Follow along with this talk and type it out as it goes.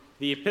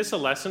The epistle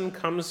lesson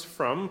comes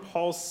from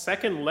Paul's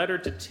second letter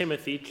to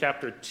Timothy,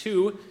 chapter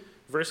 2,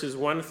 verses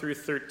 1 through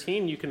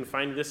 13. You can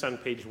find this on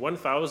page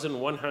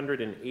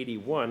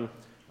 1181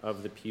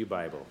 of the Pew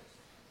Bible.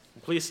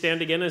 Please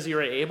stand again as you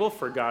are able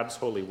for God's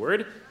holy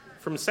word.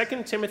 From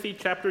 2 Timothy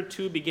chapter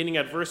 2, beginning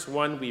at verse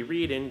 1, we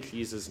read in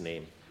Jesus'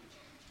 name.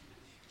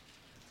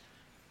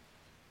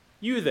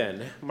 You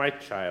then, my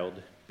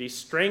child, be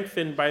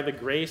strengthened by the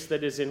grace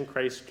that is in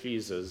Christ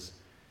Jesus.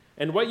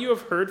 And what you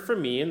have heard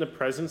from me in the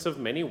presence of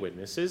many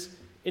witnesses,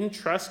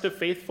 entrust to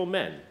faithful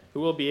men who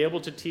will be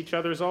able to teach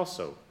others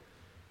also.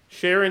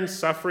 Share in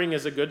suffering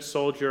as a good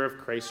soldier of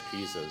Christ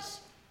Jesus.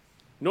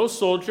 No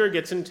soldier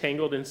gets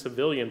entangled in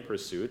civilian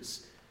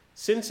pursuits,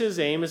 since his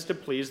aim is to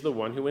please the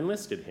one who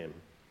enlisted him.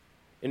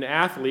 An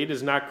athlete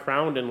is not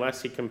crowned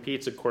unless he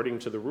competes according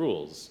to the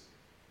rules.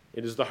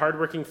 It is the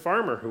hardworking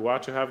farmer who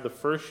ought to have the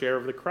first share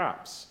of the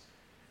crops.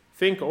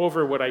 Think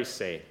over what I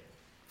say,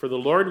 for the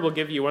Lord will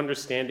give you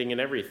understanding in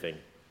everything.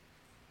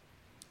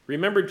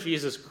 Remember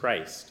Jesus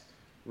Christ,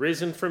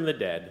 risen from the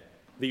dead,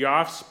 the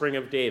offspring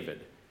of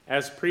David,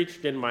 as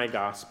preached in my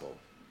gospel,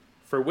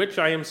 for which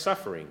I am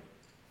suffering,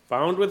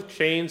 bound with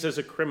chains as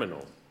a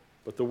criminal,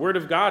 but the word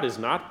of God is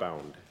not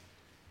bound.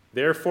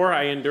 Therefore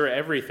I endure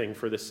everything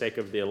for the sake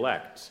of the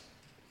elect,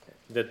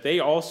 that they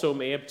also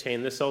may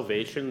obtain the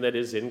salvation that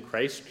is in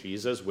Christ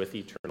Jesus with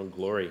eternal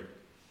glory.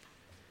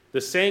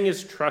 The saying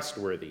is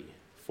trustworthy,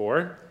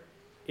 for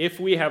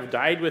if we have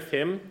died with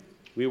him,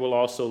 we will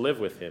also live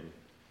with him.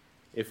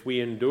 If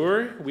we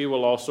endure, we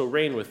will also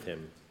reign with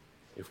him.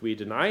 If we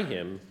deny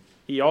him,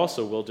 he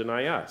also will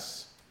deny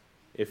us.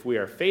 If we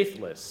are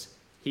faithless,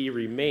 he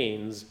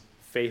remains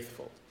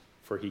faithful,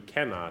 for he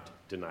cannot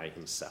deny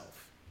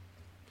himself.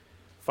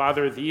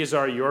 Father, these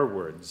are your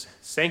words.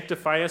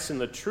 Sanctify us in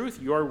the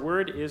truth. Your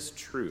word is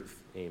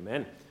truth.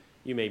 Amen.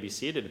 You may be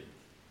seated.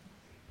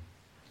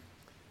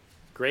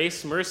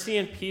 Grace, mercy,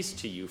 and peace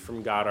to you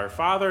from God our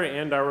Father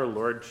and our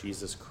Lord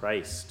Jesus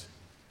Christ.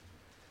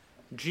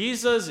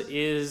 Jesus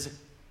is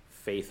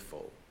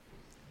faithful.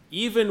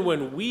 Even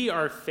when we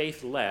are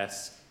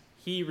faithless,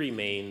 he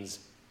remains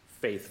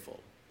faithful.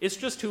 It's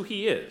just who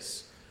he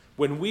is.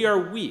 When we are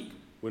weak,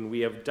 when we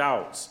have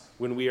doubts,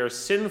 when we are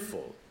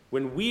sinful,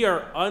 when we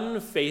are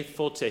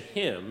unfaithful to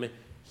him,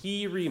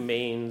 he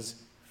remains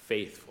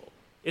faithful.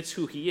 It's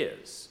who he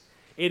is.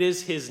 It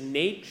is his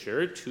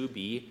nature to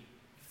be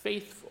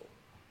faithful.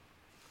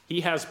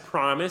 He has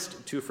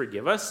promised to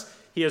forgive us.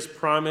 He has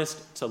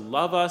promised to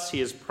love us. He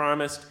has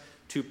promised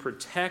to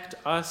protect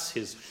us,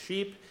 his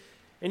sheep,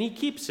 and he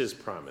keeps his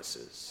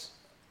promises.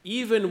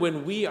 Even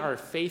when we are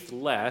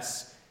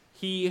faithless,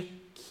 he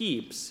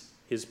keeps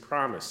his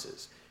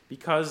promises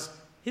because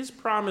his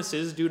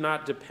promises do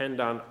not depend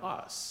on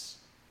us.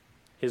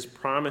 His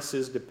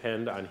promises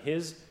depend on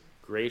his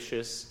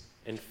gracious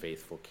and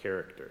faithful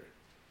character.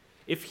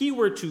 If he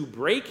were to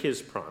break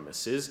his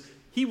promises,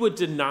 he would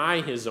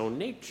deny his own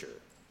nature.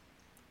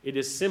 It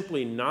is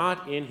simply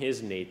not in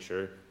his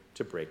nature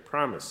to break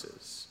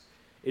promises.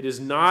 It is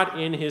not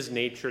in his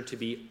nature to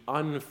be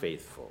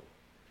unfaithful.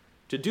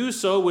 To do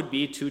so would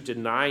be to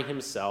deny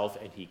himself,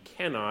 and he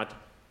cannot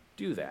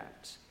do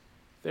that.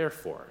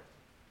 Therefore,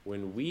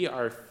 when we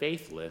are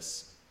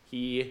faithless,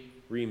 he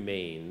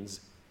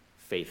remains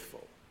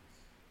faithful.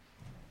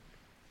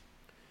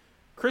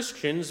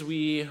 Christians,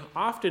 we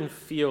often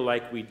feel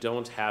like we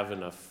don't have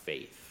enough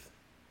faith.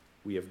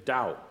 We have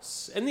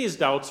doubts, and these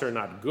doubts are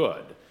not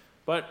good.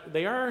 But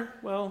they are,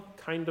 well,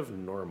 kind of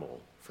normal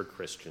for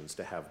Christians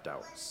to have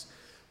doubts.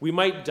 We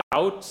might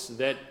doubt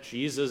that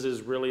Jesus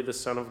is really the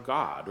Son of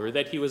God, or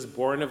that he was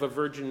born of a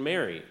Virgin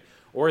Mary,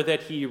 or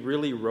that he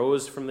really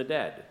rose from the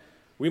dead.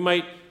 We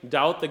might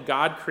doubt that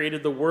God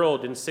created the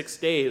world in 6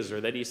 days, or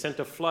that he sent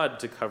a flood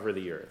to cover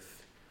the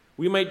earth.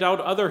 We might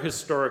doubt other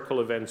historical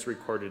events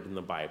recorded in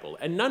the Bible,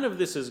 and none of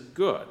this is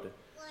good.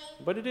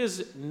 But it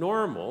is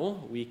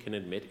normal, we can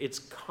admit. It's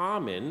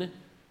common,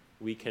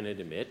 we can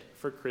admit,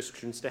 for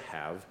Christians to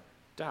have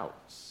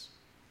doubts.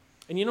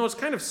 And you know, it's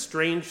kind of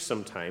strange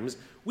sometimes.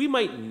 We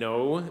might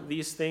know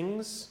these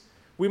things.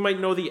 We might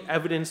know the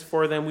evidence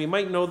for them. We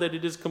might know that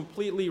it is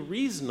completely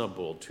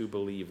reasonable to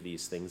believe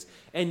these things.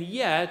 And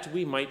yet,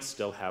 we might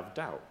still have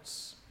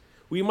doubts.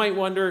 We might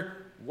wonder,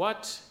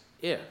 what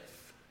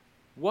if?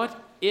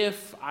 What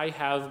if I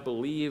have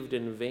believed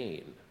in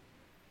vain?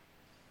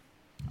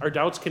 Our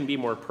doubts can be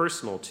more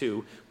personal,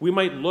 too. We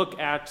might look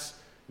at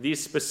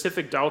these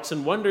specific doubts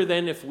and wonder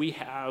then if we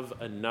have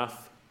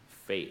enough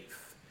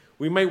faith.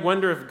 We might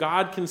wonder if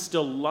God can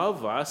still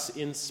love us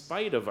in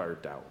spite of our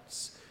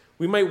doubts.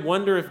 We might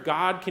wonder if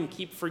God can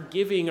keep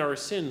forgiving our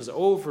sins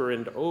over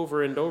and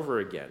over and over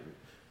again.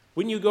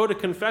 When you go to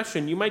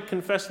confession, you might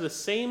confess the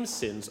same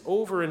sins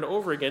over and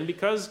over again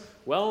because,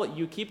 well,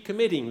 you keep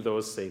committing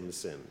those same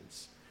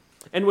sins.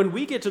 And when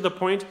we get to the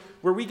point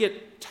where we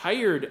get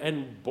tired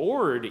and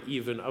bored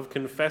even of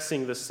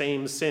confessing the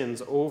same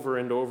sins over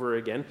and over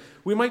again,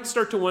 we might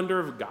start to wonder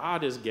if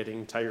God is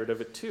getting tired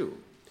of it too.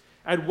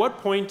 At what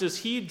point does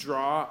he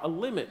draw a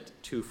limit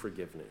to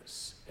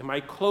forgiveness? Am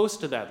I close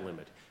to that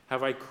limit?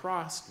 Have I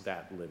crossed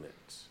that limit?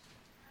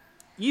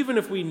 Even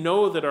if we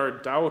know that our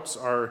doubts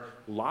are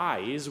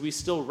lies, we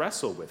still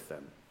wrestle with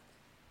them.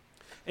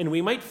 And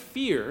we might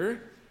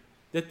fear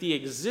that the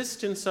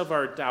existence of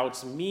our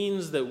doubts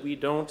means that we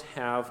don't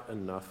have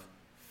enough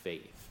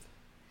faith.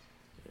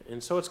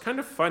 And so it's kind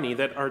of funny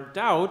that our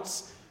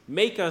doubts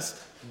make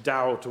us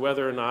doubt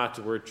whether or not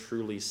we're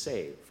truly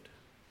saved.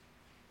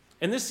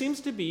 And this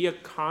seems to be a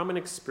common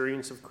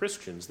experience of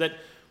Christians, that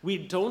we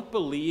don't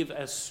believe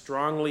as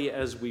strongly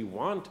as we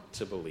want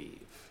to believe.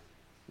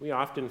 We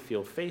often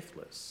feel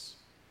faithless.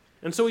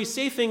 And so we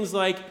say things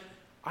like,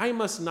 I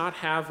must not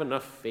have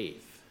enough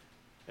faith.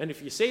 And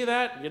if you say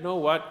that, you know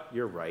what?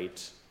 You're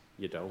right.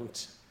 You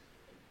don't.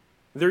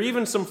 There are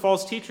even some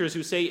false teachers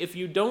who say if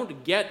you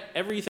don't get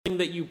everything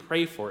that you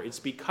pray for, it's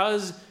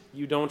because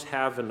you don't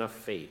have enough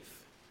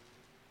faith.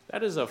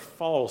 That is a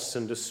false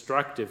and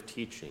destructive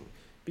teaching,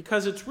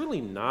 because it's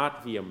really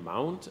not the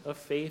amount of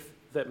faith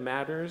that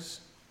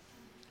matters.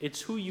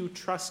 It's who you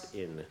trust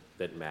in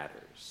that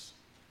matters.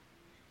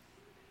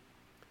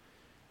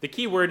 The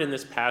key word in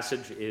this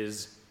passage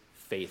is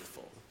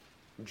faithful.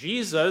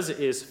 Jesus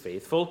is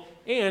faithful,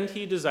 and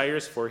he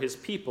desires for his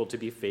people to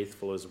be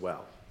faithful as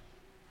well.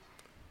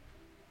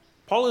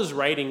 Paul is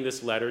writing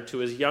this letter to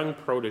his young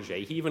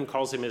protege. He even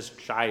calls him his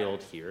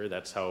child here.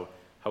 That's how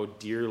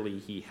dearly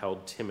he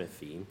held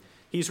Timothy.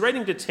 He's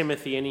writing to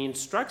Timothy, and he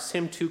instructs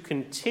him to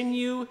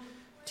continue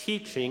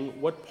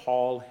teaching what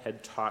Paul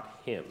had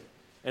taught him,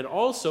 and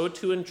also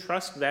to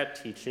entrust that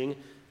teaching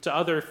to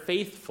other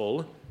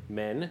faithful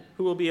men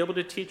who will be able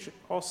to teach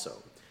also.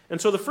 And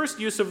so the first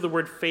use of the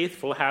word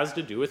faithful has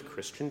to do with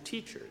Christian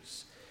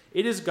teachers.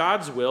 It is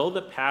God's will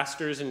that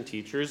pastors and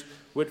teachers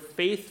would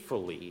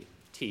faithfully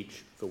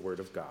teach the Word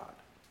of God.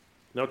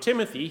 Now,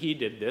 Timothy, he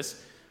did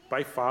this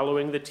by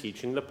following the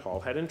teaching that Paul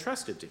had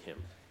entrusted to him.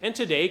 And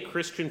today,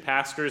 Christian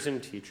pastors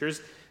and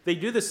teachers, they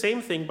do the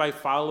same thing by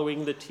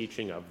following the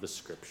teaching of the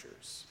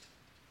Scriptures.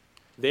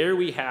 There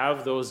we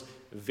have those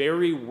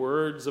very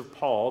words of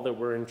Paul that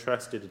were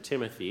entrusted to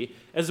Timothy,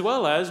 as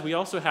well as we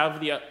also have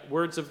the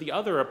words of the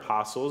other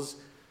apostles,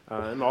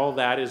 and all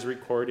that is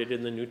recorded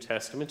in the New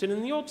Testament. And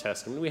in the Old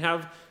Testament, we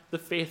have the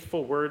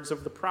faithful words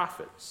of the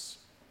prophets.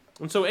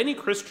 And so any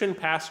Christian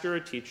pastor or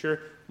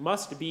teacher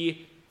must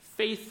be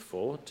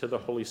faithful to the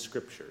Holy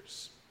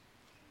Scriptures.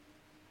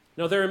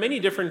 Now, there are many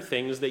different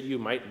things that you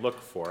might look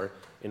for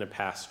in a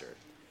pastor.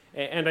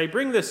 And I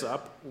bring this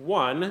up,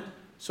 one,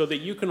 so that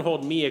you can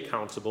hold me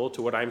accountable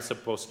to what I'm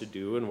supposed to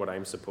do and what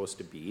I'm supposed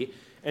to be.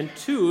 And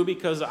two,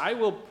 because I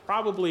will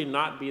probably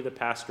not be the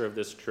pastor of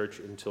this church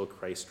until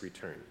Christ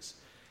returns.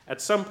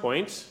 At some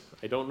point,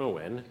 I don't know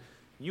when,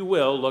 you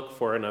will look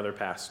for another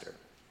pastor.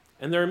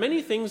 And there are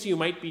many things you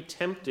might be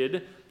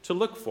tempted to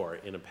look for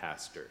in a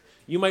pastor.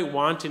 You might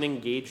want an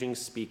engaging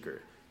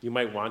speaker. You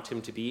might want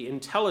him to be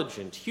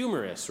intelligent,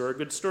 humorous, or a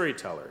good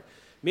storyteller.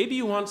 Maybe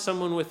you want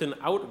someone with an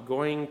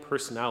outgoing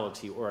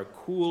personality or a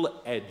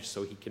cool edge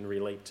so he can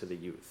relate to the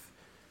youth.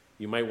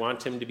 You might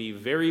want him to be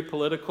very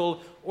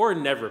political or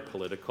never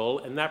political,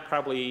 and that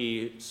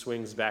probably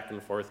swings back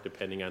and forth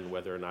depending on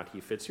whether or not he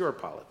fits your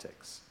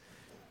politics.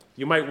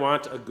 You might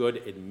want a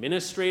good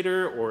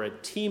administrator or a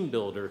team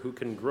builder who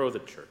can grow the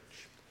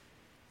church.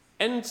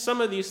 And some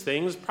of these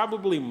things,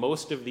 probably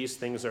most of these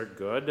things are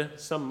good.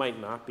 Some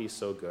might not be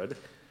so good.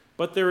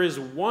 But there is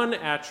one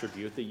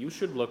attribute that you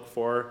should look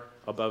for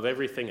above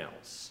everything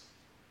else: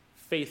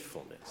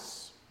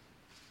 faithfulness.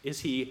 Is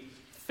he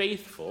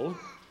faithful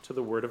to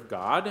the Word of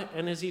God,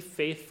 and is he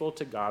faithful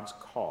to God's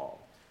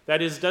call?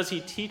 That is, does he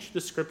teach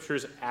the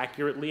Scriptures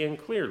accurately and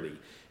clearly?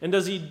 And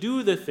does he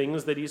do the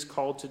things that he's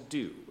called to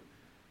do?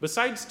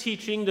 Besides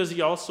teaching, does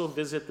he also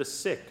visit the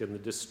sick and the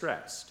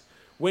distressed?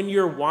 When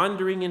you're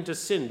wandering into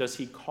sin, does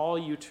he call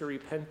you to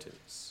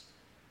repentance?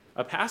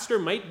 A pastor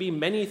might be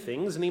many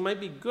things, and he might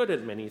be good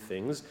at many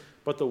things,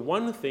 but the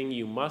one thing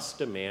you must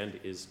demand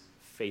is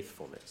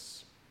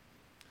faithfulness.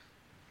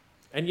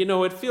 And you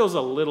know, it feels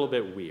a little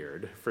bit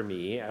weird for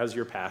me as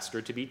your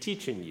pastor to be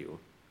teaching you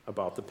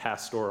about the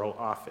pastoral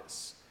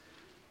office.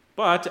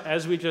 But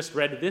as we just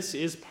read, this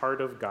is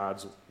part of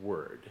God's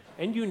word,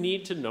 and you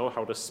need to know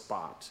how to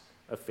spot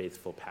a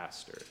faithful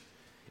pastor.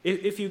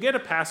 If you get a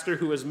pastor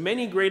who has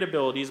many great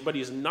abilities, but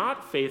he's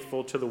not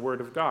faithful to the Word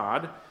of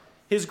God,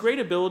 his great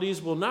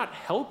abilities will not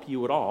help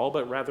you at all,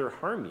 but rather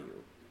harm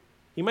you.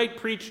 He might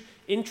preach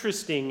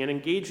interesting and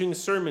engaging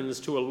sermons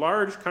to a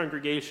large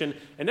congregation,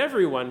 and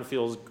everyone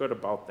feels good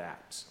about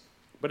that.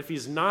 But if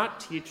he's not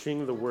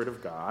teaching the Word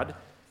of God,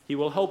 he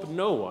will help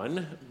no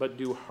one, but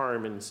do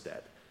harm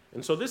instead.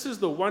 And so this is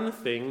the one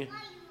thing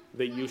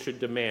that you should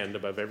demand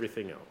above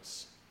everything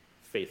else: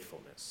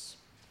 faithfulness.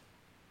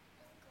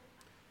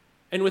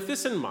 And with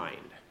this in mind,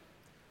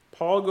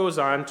 Paul goes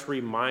on to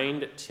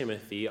remind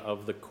Timothy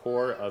of the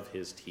core of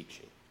his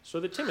teaching, so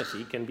that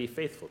Timothy can be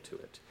faithful to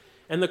it.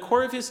 And the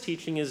core of his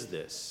teaching is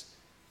this: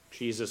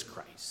 Jesus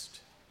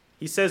Christ.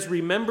 He says,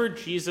 remember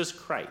Jesus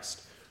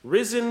Christ,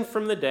 risen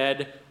from the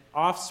dead,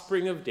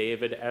 offspring of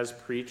David, as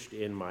preached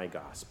in my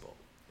gospel.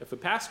 If a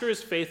pastor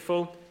is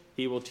faithful,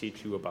 he will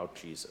teach you about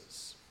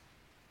Jesus.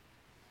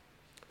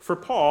 For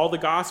Paul, the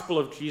gospel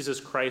of Jesus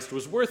Christ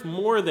was worth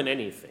more than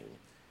anything.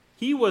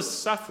 He was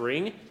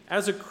suffering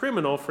as a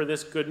criminal for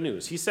this good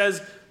news. He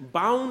says,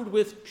 bound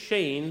with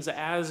chains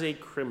as a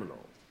criminal.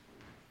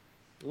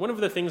 One of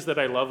the things that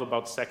I love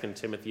about 2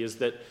 Timothy is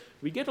that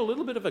we get a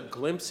little bit of a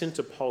glimpse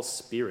into Paul's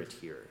spirit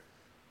here.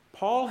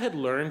 Paul had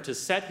learned to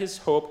set his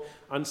hope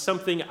on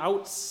something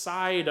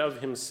outside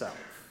of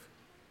himself.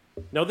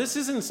 Now, this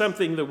isn't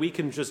something that we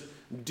can just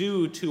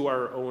do to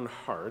our own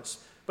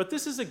hearts, but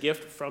this is a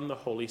gift from the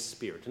Holy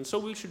Spirit. And so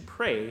we should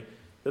pray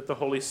that the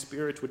Holy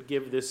Spirit would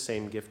give this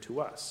same gift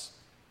to us.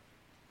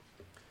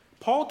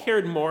 Paul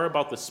cared more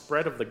about the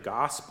spread of the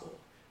gospel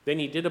than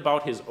he did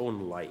about his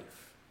own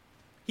life.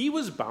 He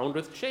was bound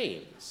with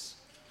chains,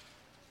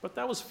 but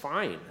that was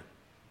fine.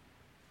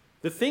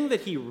 The thing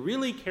that he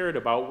really cared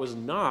about was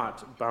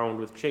not bound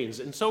with chains.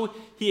 And so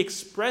he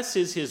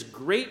expresses his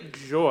great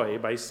joy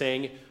by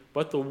saying,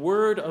 but the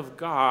word of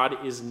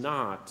God is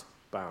not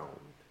bound.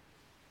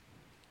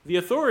 The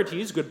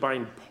authorities could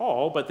bind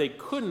Paul, but they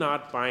could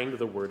not bind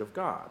the word of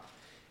God.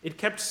 It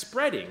kept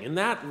spreading, and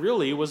that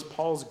really was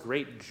Paul's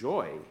great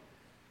joy.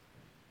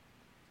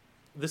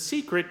 The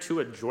secret to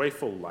a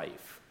joyful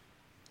life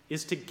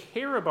is to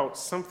care about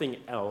something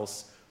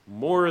else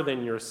more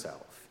than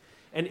yourself.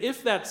 And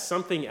if that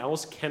something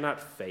else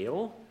cannot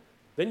fail,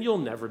 then you'll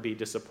never be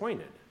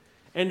disappointed.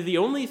 And the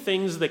only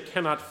things that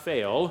cannot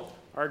fail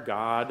are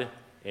God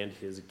and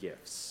his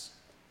gifts.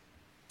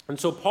 And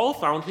so Paul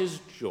found his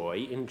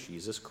joy in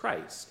Jesus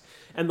Christ.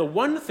 And the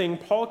one thing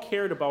Paul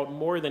cared about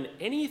more than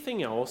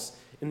anything else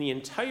in the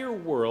entire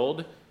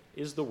world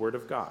is the Word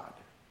of God.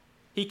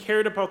 He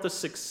cared about the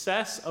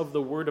success of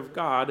the Word of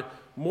God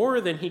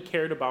more than he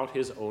cared about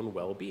his own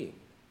well-being.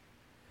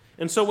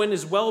 And so when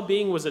his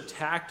well-being was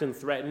attacked and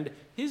threatened,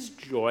 his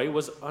joy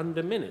was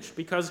undiminished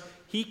because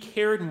he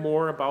cared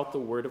more about the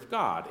Word of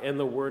God, and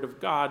the Word of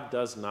God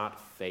does not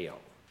fail.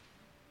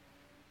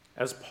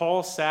 As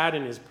Paul sat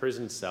in his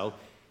prison cell,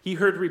 he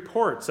heard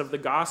reports of the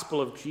gospel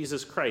of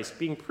Jesus Christ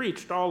being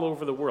preached all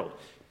over the world.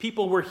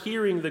 People were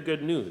hearing the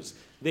good news.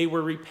 They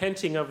were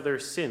repenting of their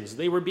sins.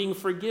 They were being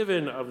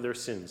forgiven of their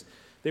sins.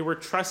 They were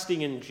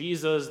trusting in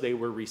Jesus. They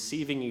were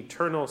receiving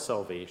eternal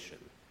salvation.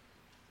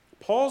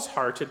 Paul's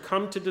heart had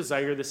come to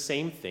desire the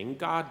same thing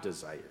God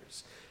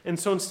desires. And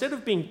so instead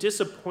of being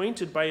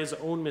disappointed by his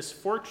own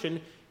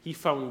misfortune, he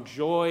found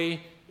joy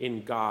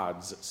in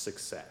God's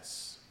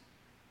success.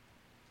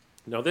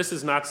 Now, this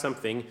is not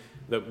something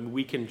that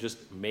we can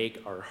just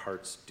make our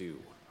hearts do.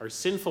 Our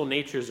sinful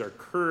natures are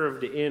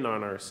curved in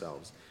on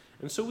ourselves.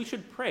 And so we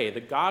should pray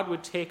that God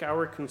would take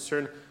our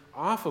concern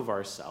off of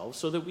ourselves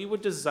so that we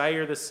would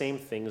desire the same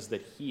things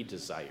that he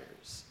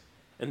desires.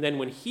 And then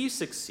when he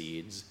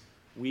succeeds,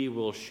 we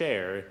will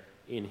share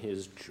in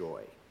his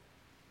joy.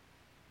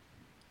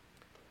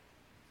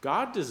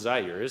 God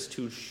desires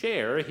to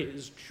share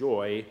his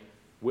joy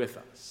with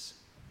us.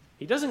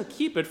 He doesn't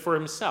keep it for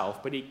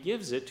himself, but he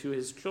gives it to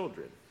his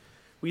children.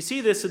 We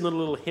see this in the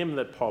little hymn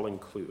that Paul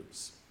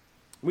includes.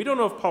 We don't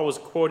know if Paul was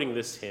quoting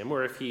this hymn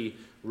or if he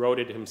wrote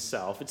it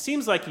himself. It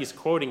seems like he's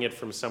quoting it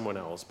from someone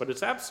else, but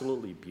it's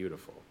absolutely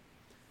beautiful.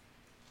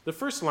 The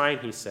first line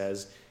he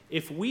says,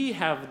 if we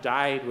have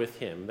died with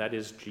him, that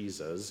is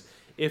Jesus,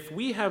 if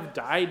we have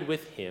died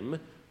with him,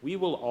 we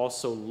will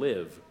also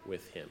live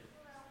with him.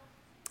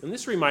 And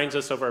this reminds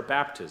us of our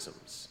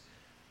baptisms.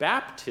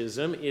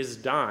 Baptism is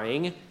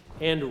dying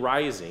and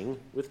rising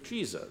with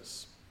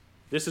Jesus.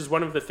 This is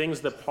one of the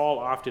things that Paul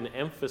often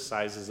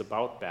emphasizes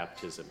about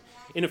baptism.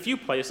 In a few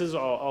places,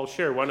 I'll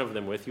share one of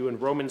them with you. In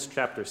Romans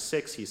chapter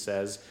 6, he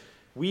says,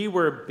 we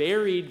were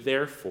buried,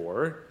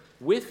 therefore,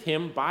 with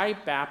him by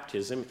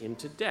baptism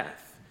into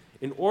death,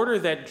 in order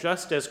that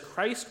just as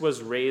Christ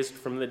was raised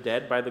from the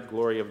dead by the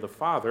glory of the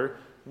Father,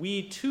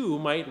 we too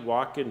might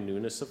walk in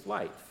newness of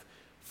life.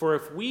 For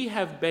if we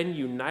have been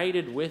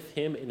united with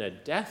him in a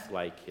death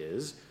like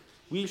his,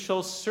 we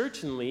shall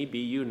certainly be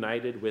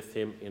united with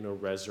him in a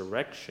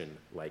resurrection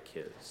like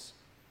his.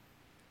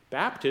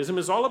 Baptism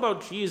is all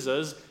about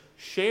Jesus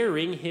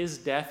sharing his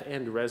death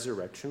and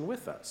resurrection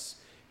with us.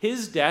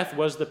 His death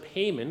was the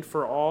payment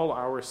for all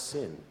our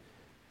sin.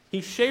 He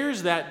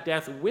shares that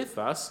death with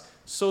us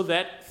so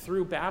that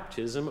through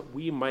baptism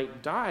we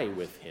might die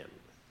with him.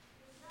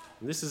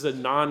 And this is a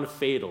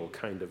non-fatal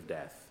kind of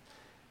death.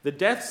 The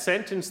death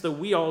sentence that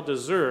we all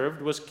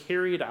deserved was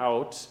carried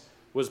out,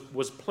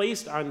 was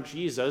placed on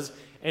Jesus,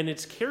 and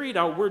it's carried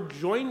out. We're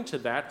joined to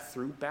that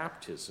through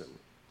baptism.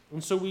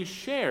 And so we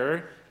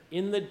share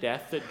in the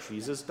death that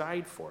Jesus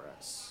died for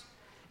us.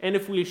 And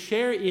if we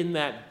share in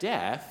that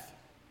death,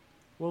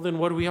 well, then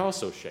what do we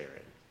also share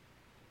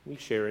in? We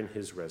share in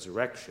his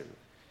resurrection.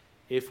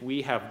 If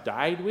we have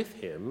died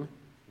with him,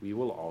 we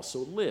will also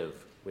live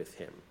with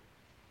him.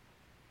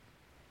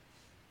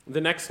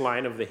 The next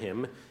line of the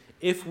hymn,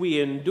 if we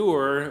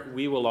endure,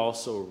 we will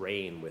also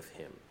reign with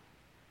him.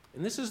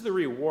 And this is the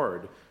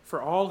reward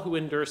for all who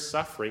endure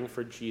suffering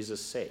for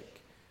Jesus'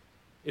 sake.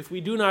 If we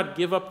do not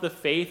give up the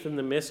faith in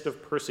the midst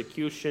of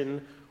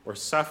persecution or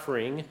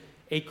suffering,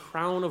 a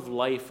crown of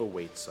life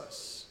awaits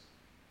us.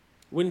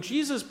 When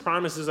Jesus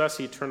promises us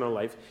eternal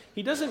life,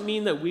 he doesn't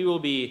mean that we will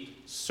be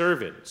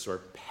servants or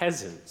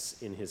peasants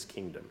in his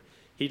kingdom.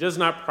 He does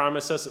not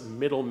promise us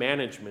middle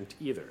management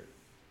either.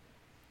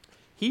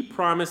 He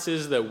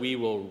promises that we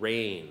will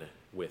reign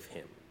with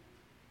him.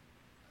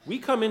 We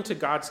come into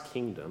God's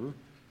kingdom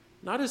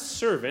not as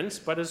servants,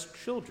 but as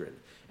children.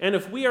 And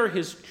if we are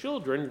his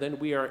children, then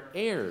we are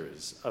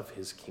heirs of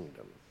his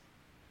kingdom.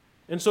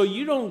 And so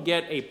you don't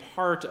get a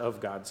part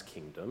of God's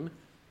kingdom,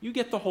 you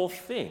get the whole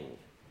thing.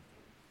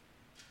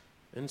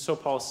 And so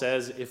Paul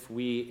says, if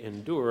we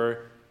endure,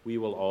 we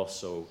will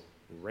also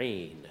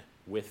reign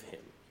with him.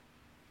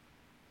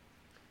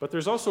 But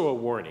there's also a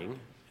warning,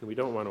 and we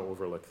don't want to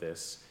overlook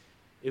this.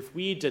 If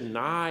we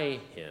deny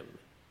him,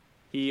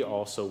 he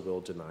also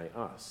will deny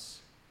us.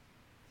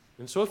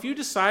 And so if you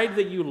decide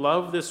that you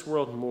love this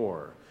world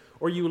more,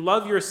 or you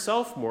love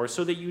yourself more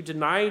so that you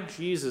deny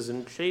Jesus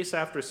and chase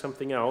after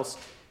something else,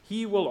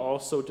 he will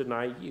also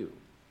deny you.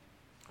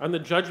 On the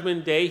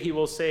judgment day, he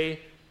will say,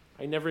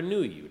 I never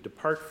knew you.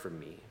 Depart from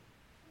me.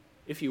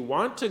 If you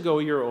want to go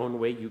your own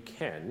way, you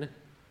can.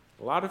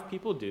 A lot of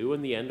people do,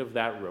 and the end of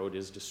that road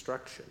is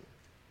destruction.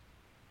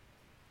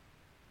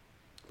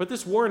 But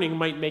this warning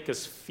might make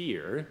us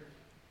fear,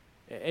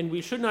 and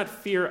we should not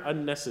fear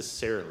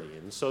unnecessarily.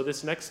 And so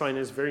this next line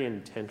is very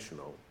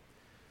intentional.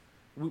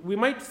 We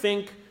might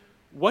think,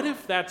 what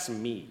if that's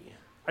me?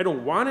 I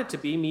don't want it to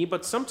be me,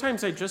 but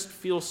sometimes I just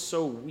feel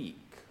so weak.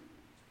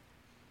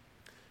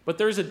 But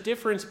there's a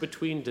difference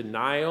between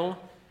denial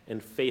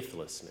and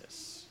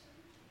faithlessness.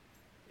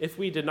 If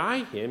we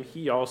deny him,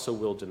 he also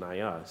will deny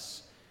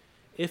us.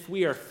 If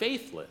we are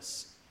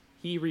faithless,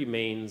 he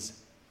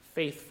remains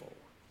faithful,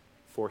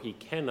 for he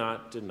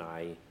cannot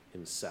deny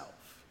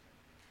himself.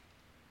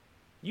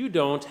 You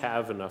don't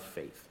have enough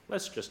faith.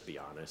 Let's just be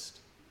honest.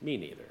 Me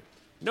neither.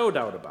 No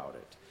doubt about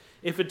it.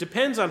 If it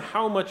depends on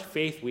how much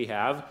faith we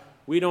have,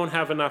 we don't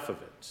have enough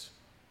of it.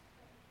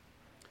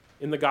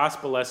 In the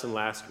gospel lesson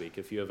last week,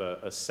 if you have a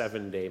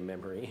 7-day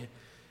memory,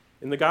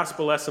 in the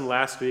gospel lesson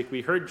last week,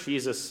 we heard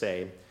Jesus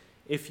say,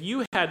 if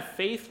you had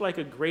faith like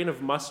a grain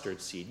of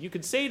mustard seed, you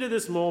could say to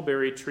this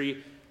mulberry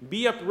tree,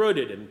 be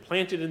uprooted and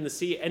planted in the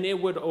sea, and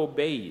it would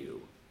obey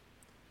you.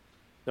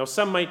 Now,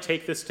 some might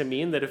take this to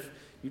mean that if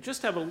you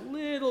just have a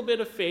little bit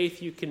of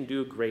faith, you can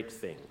do great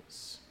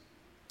things.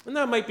 And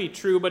that might be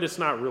true, but it's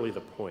not really the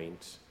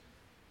point.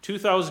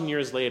 2,000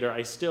 years later,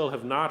 I still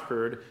have not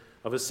heard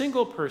of a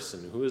single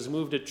person who has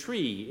moved a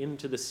tree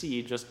into the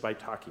sea just by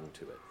talking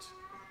to it.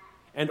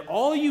 And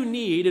all you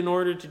need in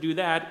order to do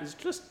that is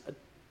just a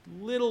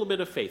little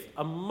bit of faith,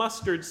 a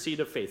mustard seed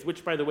of faith,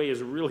 which, by the way,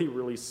 is really,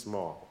 really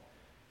small.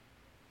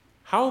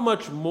 How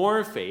much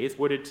more faith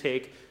would it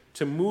take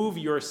to move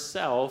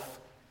yourself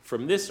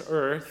from this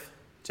earth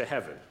to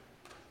heaven?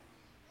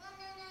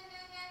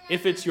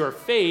 If it's your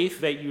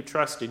faith that you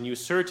trust in, you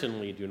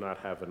certainly do not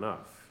have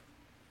enough.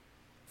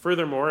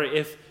 Furthermore,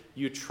 if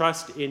you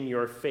trust in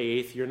your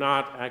faith, you're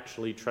not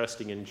actually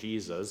trusting in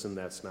Jesus, and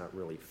that's not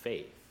really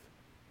faith.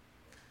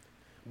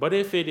 But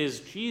if it is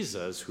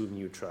Jesus whom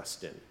you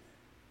trust in,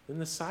 then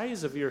the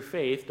size of your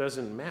faith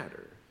doesn't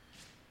matter.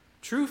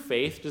 True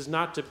faith does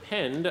not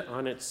depend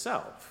on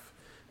itself.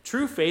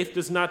 True faith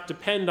does not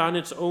depend on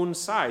its own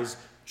size.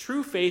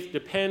 True faith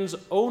depends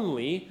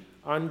only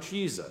on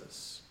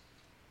Jesus.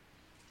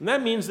 And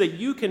that means that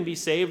you can be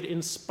saved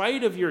in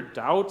spite of your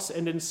doubts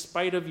and in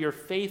spite of your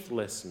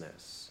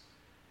faithlessness.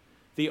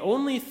 The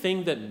only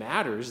thing that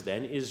matters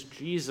then is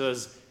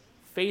Jesus'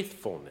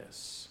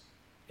 faithfulness.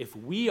 If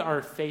we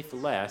are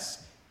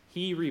faithless,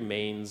 he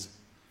remains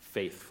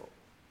faithful.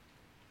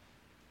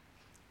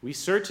 We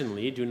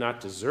certainly do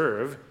not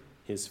deserve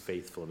his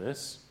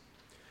faithfulness,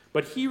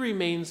 but he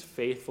remains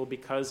faithful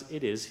because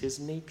it is his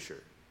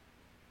nature.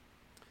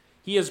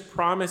 He has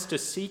promised to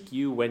seek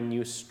you when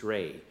you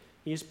stray.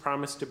 He has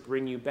promised to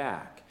bring you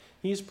back.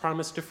 He has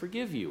promised to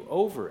forgive you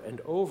over and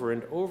over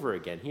and over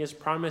again. He has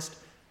promised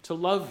to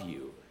love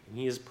you, and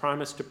he has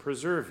promised to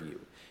preserve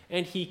you.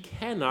 And he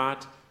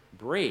cannot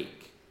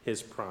break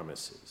his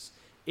promises.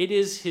 It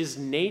is his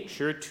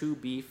nature to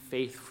be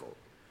faithful.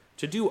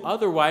 To do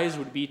otherwise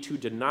would be to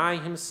deny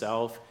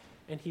himself,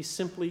 and he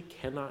simply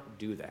cannot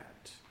do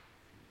that.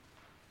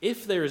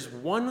 If there's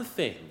one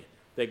thing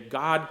that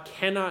God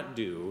cannot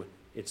do,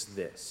 it's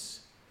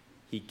this.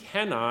 He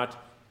cannot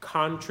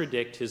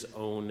contradict his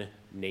own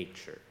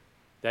nature.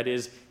 That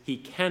is, he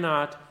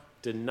cannot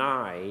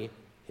deny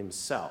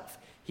himself.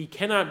 He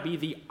cannot be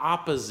the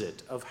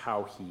opposite of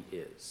how he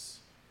is.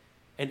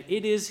 And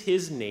it is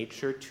his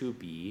nature to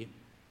be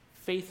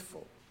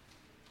faithful.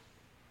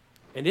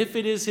 And if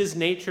it is his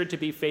nature to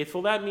be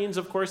faithful, that means,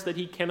 of course, that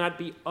he cannot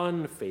be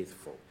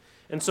unfaithful.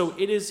 And so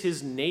it is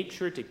his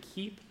nature to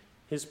keep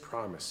his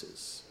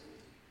promises.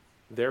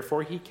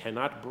 Therefore, he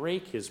cannot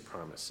break his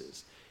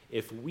promises.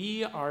 If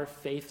we are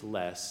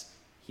faithless,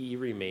 he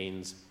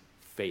remains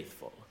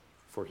faithful,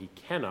 for he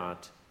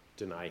cannot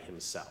deny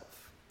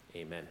himself.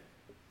 Amen.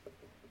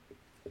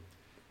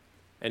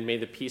 And may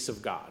the peace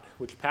of God,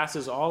 which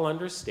passes all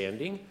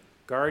understanding,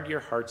 guard your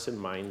hearts and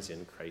minds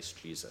in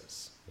Christ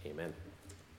Jesus. Amen.